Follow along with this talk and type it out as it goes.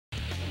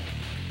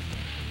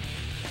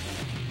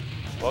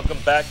Welcome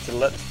back to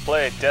Let's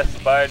Play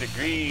Death by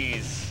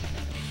Degrees.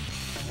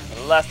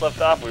 When we last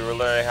left off, we were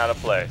learning how to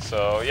play.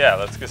 So yeah,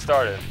 let's get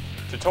started.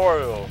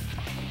 Tutorial.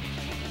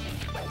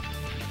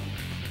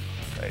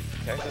 Wait,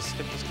 can I just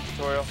skip this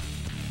tutorial?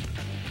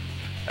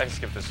 I can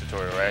skip this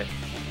tutorial, right?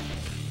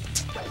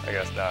 I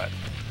guess not.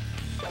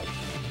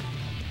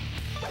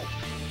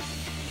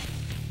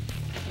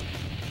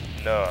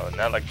 No,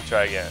 not like to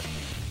try again.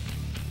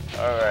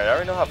 Alright, I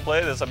already know how to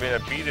play this. I mean, I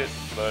beat it,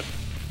 but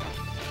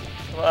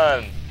come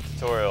on,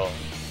 tutorial.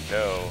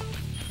 No.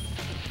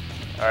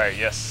 Alright,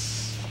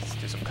 yes. Let's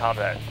do some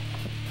combat.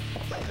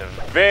 In a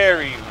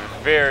very,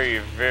 very,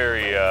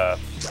 very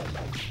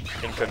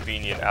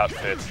inconvenient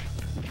outfit.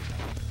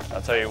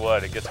 I'll tell you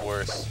what, it gets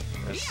worse.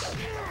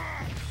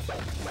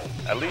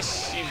 At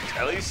least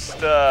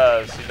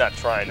she's not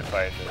trying to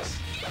fight this.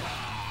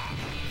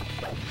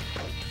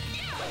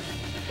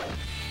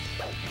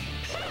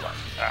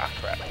 Ah,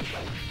 crap.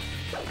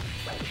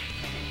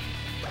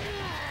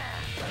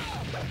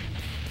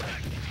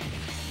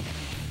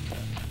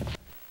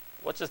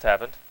 What just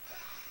happened?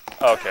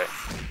 Oh, okay.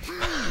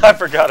 I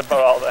forgot about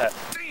all that.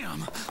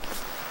 Damn.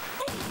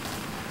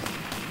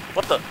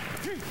 What the?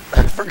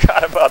 I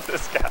forgot about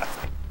this guy.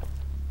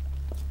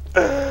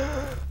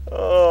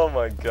 Oh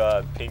my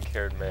god,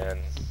 pink-haired man.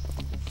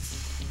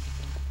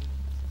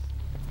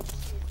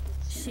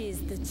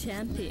 She's the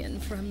champion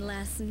from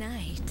last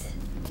night.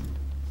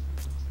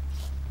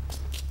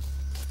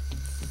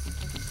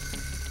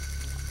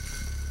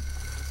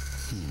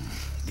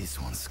 This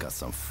one's got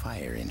some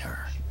fire in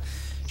her.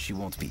 She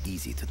won't be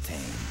easy to tame.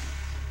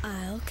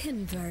 I'll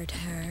convert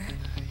her.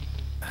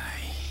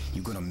 Ay,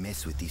 you gonna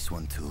mess with this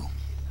one too.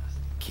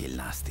 Que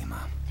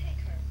lástima.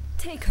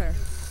 Take her.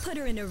 Put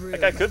her in a room.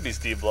 That guy could be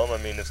Steve Blum. I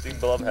mean, if Steve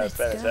Blum has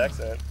Let's Spanish go.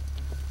 accent,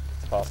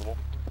 it's possible.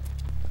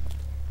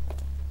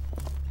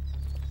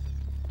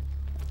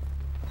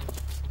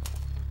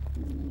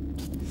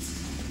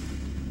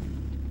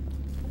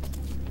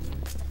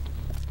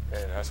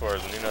 Man, I swear,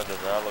 Nina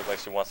does not look like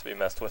she wants to be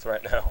messed with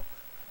right now.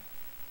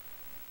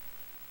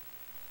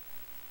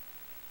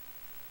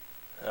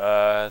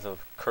 The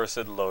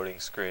cursed loading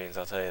screens,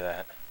 I'll tell you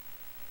that.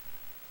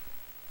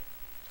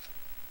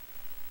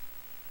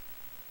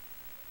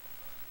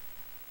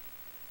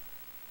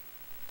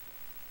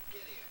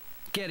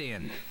 Get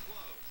in.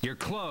 Your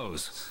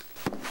clothes.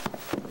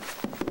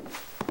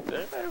 Did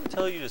anybody ever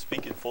tell you to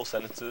speak in full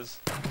sentences?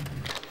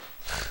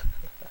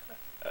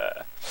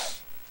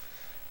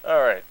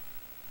 Alright.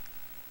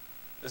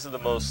 This is the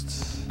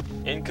most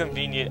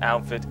inconvenient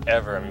outfit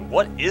ever. I mean,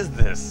 what is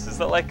this? Is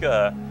that like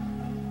a...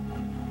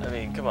 I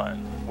mean, come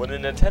on. When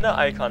an antenna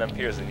icon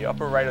appears in the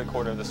upper right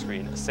corner of the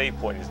screen, a save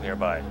point is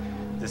nearby.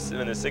 When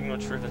the signal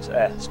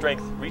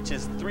strength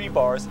reaches 3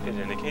 bars, it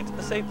indicates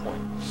a save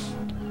point.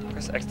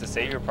 Press X to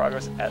save your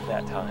progress at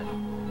that time.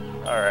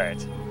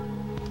 Alright.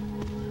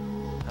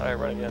 How do I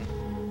run again?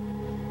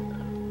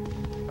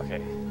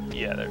 Okay.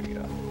 Yeah, there we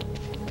go.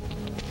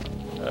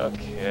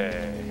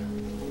 Okay.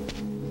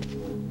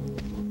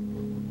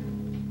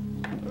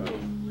 Ooh.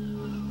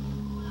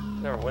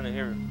 Never went in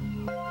here.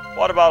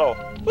 Water bottle!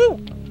 Woo!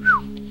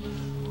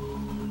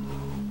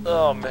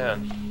 Oh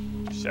man.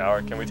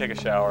 Shower. Can we take a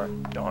shower?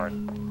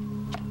 Darn.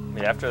 I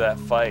mean, after that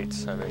fight,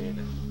 I mean,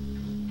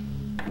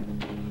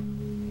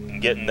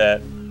 getting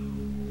that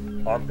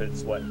armpit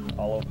sweat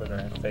all over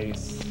her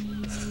face,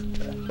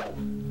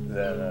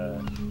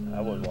 then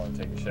I wouldn't want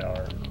to take a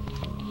shower.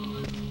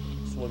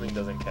 Swimming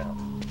doesn't count.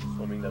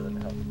 Swimming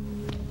doesn't help.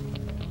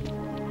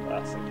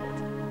 Ah, save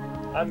point.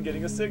 I'm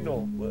getting a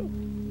signal. Woo!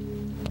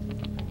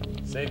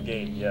 Save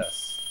game,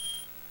 yes.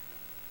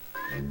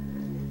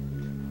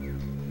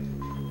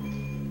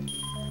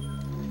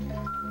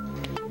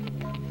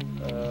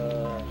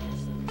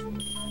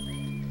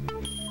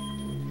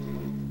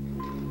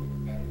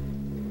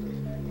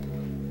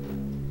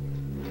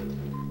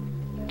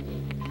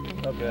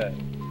 Okay,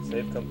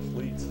 save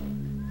complete.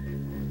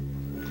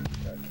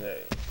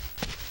 Okay.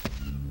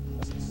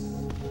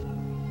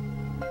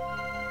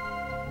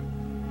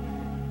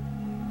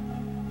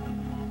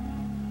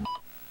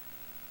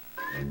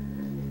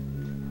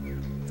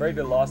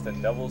 Freighter lost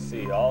in Devil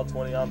Sea. All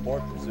 20 on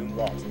board presumed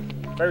lost.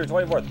 February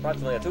 24th,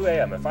 approximately at 2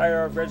 a.m., a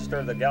fire register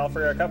of the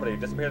Gallifrey Company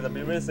disappeared at the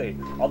Bikini Sea.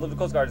 Although the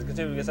Coast Guard is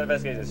continuing its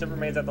investigation, the ship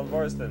remains at the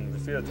forest and the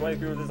fear of 20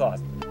 crew is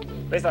lost.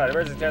 Based on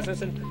emergency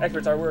transmission,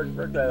 experts are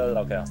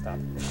okay, I'll stop.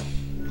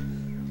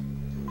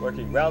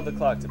 Working round the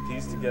clock to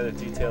piece together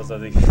details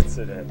of the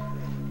incident.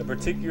 The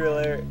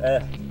particular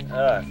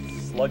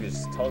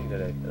sluggish tongue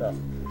today. Ugh.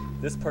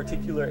 This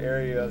particular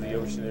area of the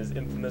ocean is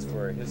infamous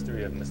for a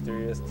history of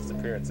mysterious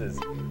disappearances.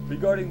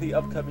 Regarding the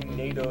upcoming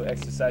NATO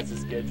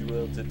exercises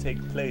scheduled to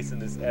take place in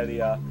this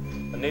area,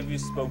 a Navy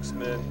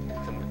spokesman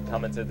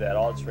commented that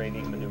all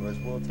training maneuvers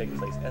will take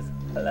place as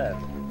planned.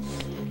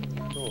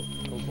 Cool,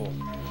 cool, cool.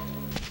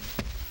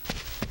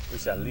 We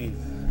shall leave.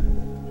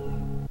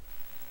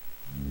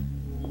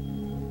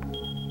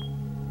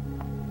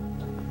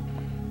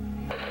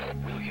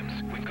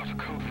 Williams, we've got a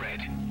code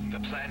red. The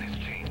plan has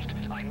changed.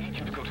 I need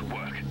you to go to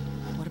work.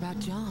 What about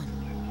John?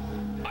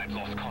 I've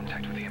lost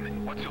contact with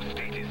him. What's your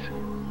status?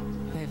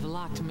 They've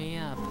locked me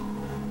up.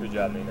 Good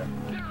job, Nina.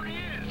 There he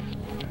is!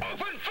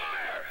 Open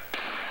fire!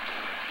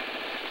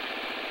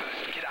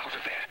 First, get out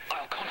of there.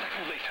 I'll contact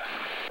you later.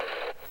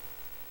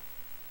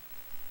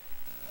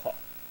 Huh.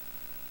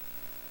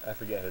 I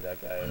forget who that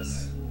guy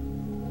is.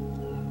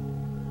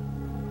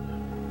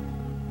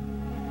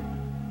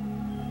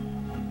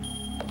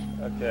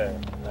 Okay,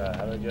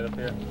 how do I get up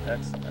here?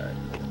 X? Alright.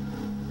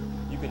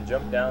 You can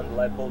jump down the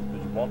light poles, but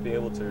you won't be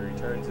able to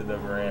return to the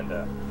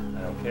veranda.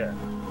 I don't care.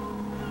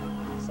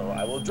 So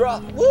I will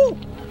drop! Woo!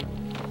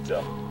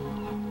 Jump.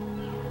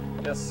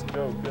 Yes,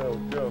 go, go,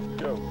 go,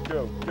 go,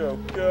 go, go,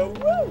 go,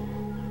 woo!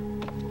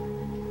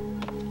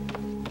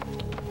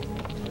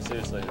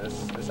 Seriously,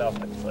 this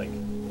outfit is like...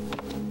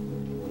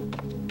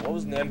 What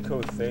was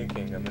Namco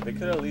thinking? I mean, they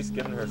could have at least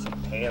given her some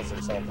pants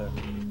or something.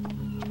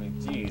 I mean,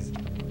 jeez.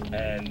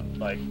 And,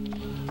 like,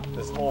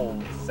 this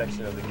whole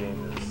section of the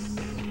game is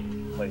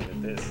played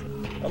at this.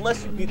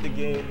 Unless you beat the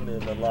game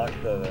and unlock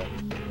the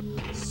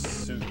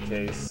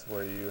suitcase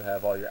where you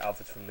have all your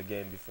outfits from the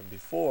game from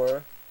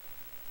before.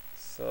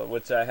 So,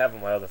 which I have in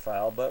my other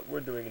file, but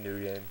we're doing a new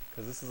game.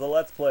 Because this is a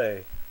Let's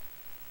Play.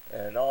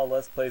 And all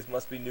Let's Plays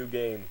must be new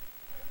game.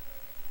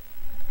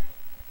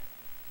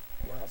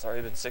 Wow, it's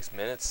already been 6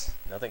 minutes.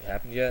 Nothing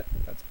happened yet?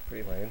 That's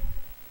pretty lame.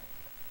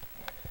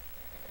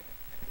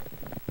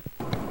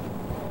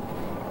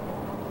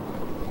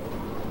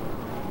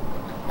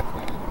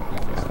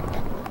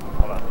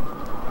 Hold on.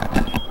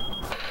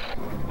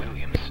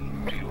 Williams,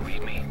 do you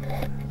read me?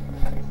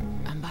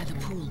 I'm by the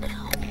pool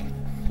now.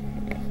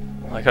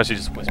 I like how she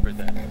just whispered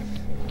that.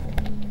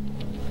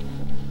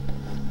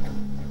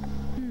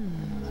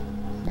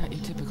 Not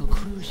your typical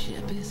cruise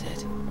ship, is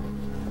it?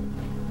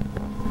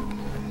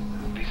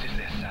 This is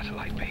their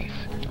satellite base.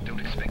 Don't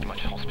expect much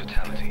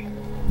hospitality.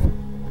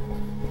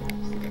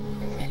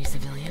 Any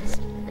civilians?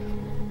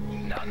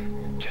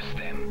 None. Just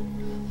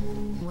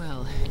them.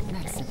 Well,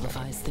 that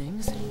simplifies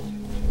things.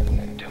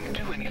 Don't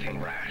do anything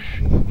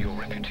rash. Your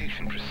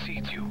reputation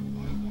precedes you.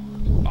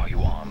 Are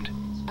you armed?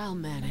 I'll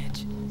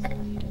manage.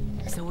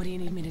 So what do you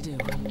need me to do?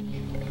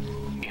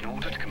 In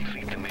order to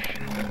complete the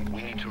mission,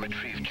 we need to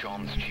retrieve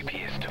John's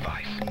GPS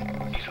device.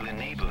 It'll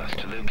enable us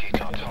to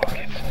locate our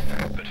targets.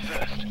 But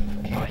first,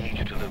 I need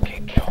you to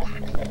locate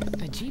John.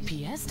 A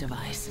GPS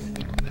device?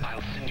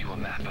 I'll send you a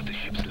map of the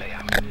ship's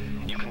layout.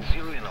 You can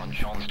zero in on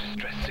John's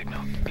distress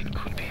signal. It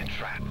could be a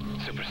trap,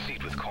 so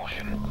proceed with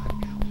caution.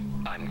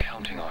 I'm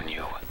counting on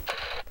you.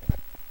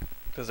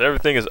 Because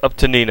everything is up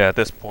to Nina at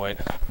this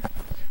point.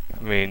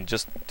 I mean,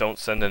 just don't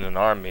send in an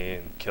army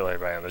and kill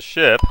everybody on the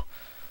ship.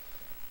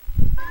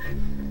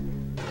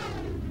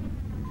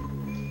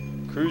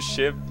 Cruise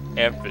ship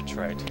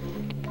amphitrite.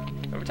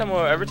 Every time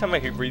I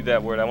read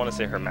that word, I want to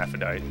say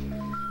hermaphrodite.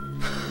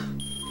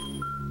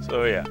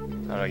 So yeah,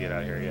 how do I get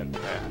out of here again?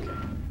 Yeah, okay.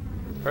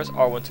 Press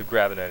R1 to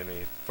grab an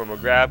enemy. From a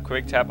grab,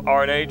 quick tap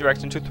R in any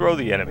direction to throw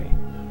the enemy.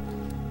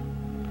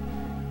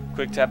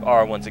 Quick tap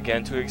R once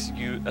again to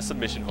execute a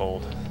submission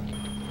hold.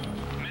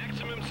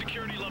 Maximum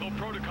security level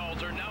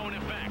protocols are now in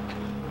effect.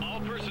 All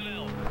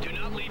personnel, do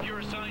not leave your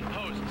assigned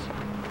posts.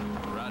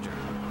 Roger.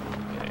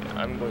 Okay,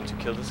 I'm going to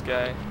kill this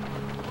guy.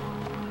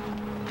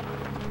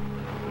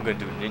 I'm going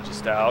to do ninja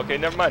style. Okay,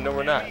 never mind. No,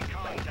 we're not.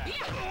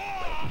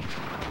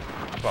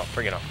 Come on,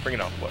 bring it on. Bring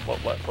it on.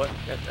 What?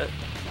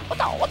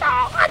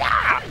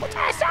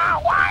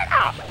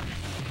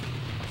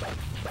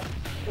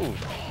 Ooh.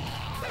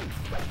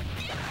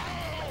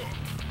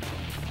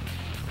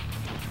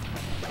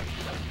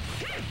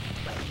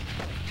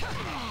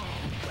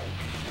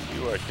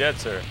 You are dead,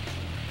 sir.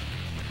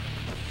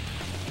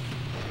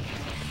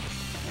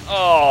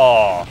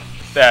 Oh,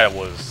 that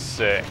was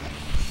sick.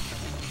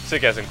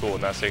 Sick as in cool,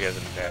 not sick as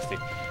in nasty.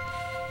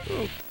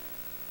 Ooh.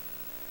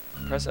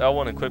 Press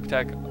L1 and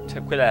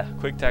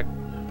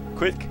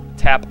quick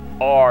tap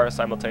R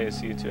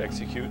simultaneously to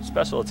execute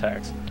special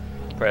attacks.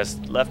 Press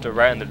left or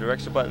right on the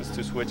direction buttons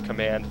to switch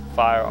command,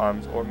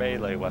 firearms, or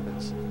melee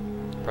weapons.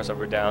 Press up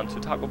or down to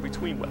toggle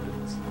between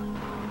weapons.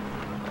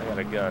 I got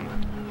a gun.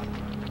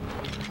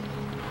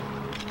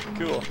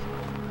 Cool.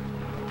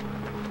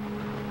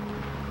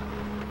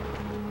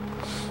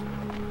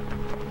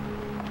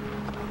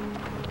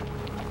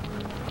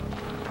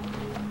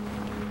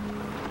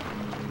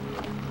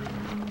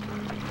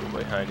 Go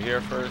behind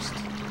here first.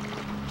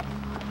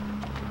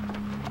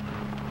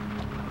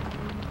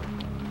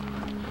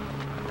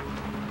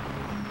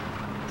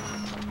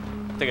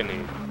 I think I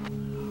need.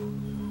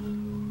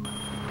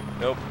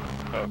 Nope.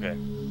 Okay.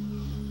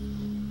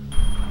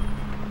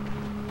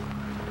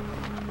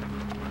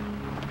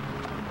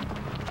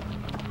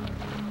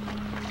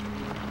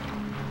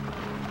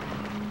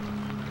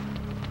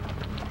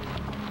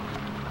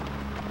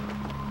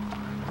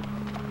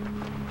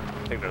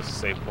 I think there's a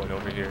save point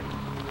over here.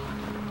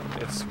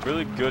 It's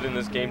really good in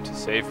this game to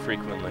save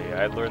frequently.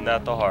 I learned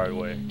that the hard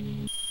way.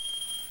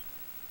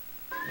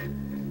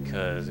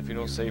 Because if you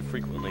don't save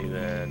frequently,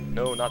 then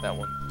no, not that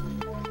one.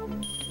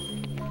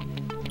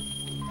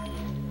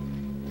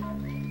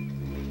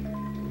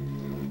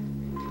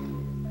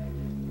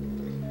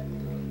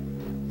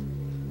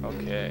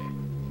 Okay.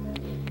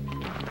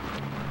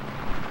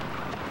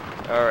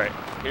 Alright,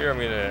 here I'm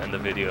gonna end the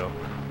video.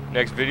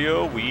 Next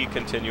video, we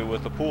continue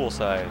with the pool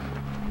side.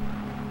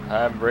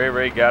 I'm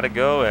Ray gotta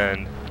go,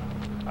 and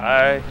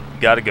I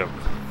gotta go.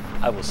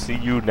 I will see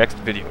you next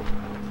video.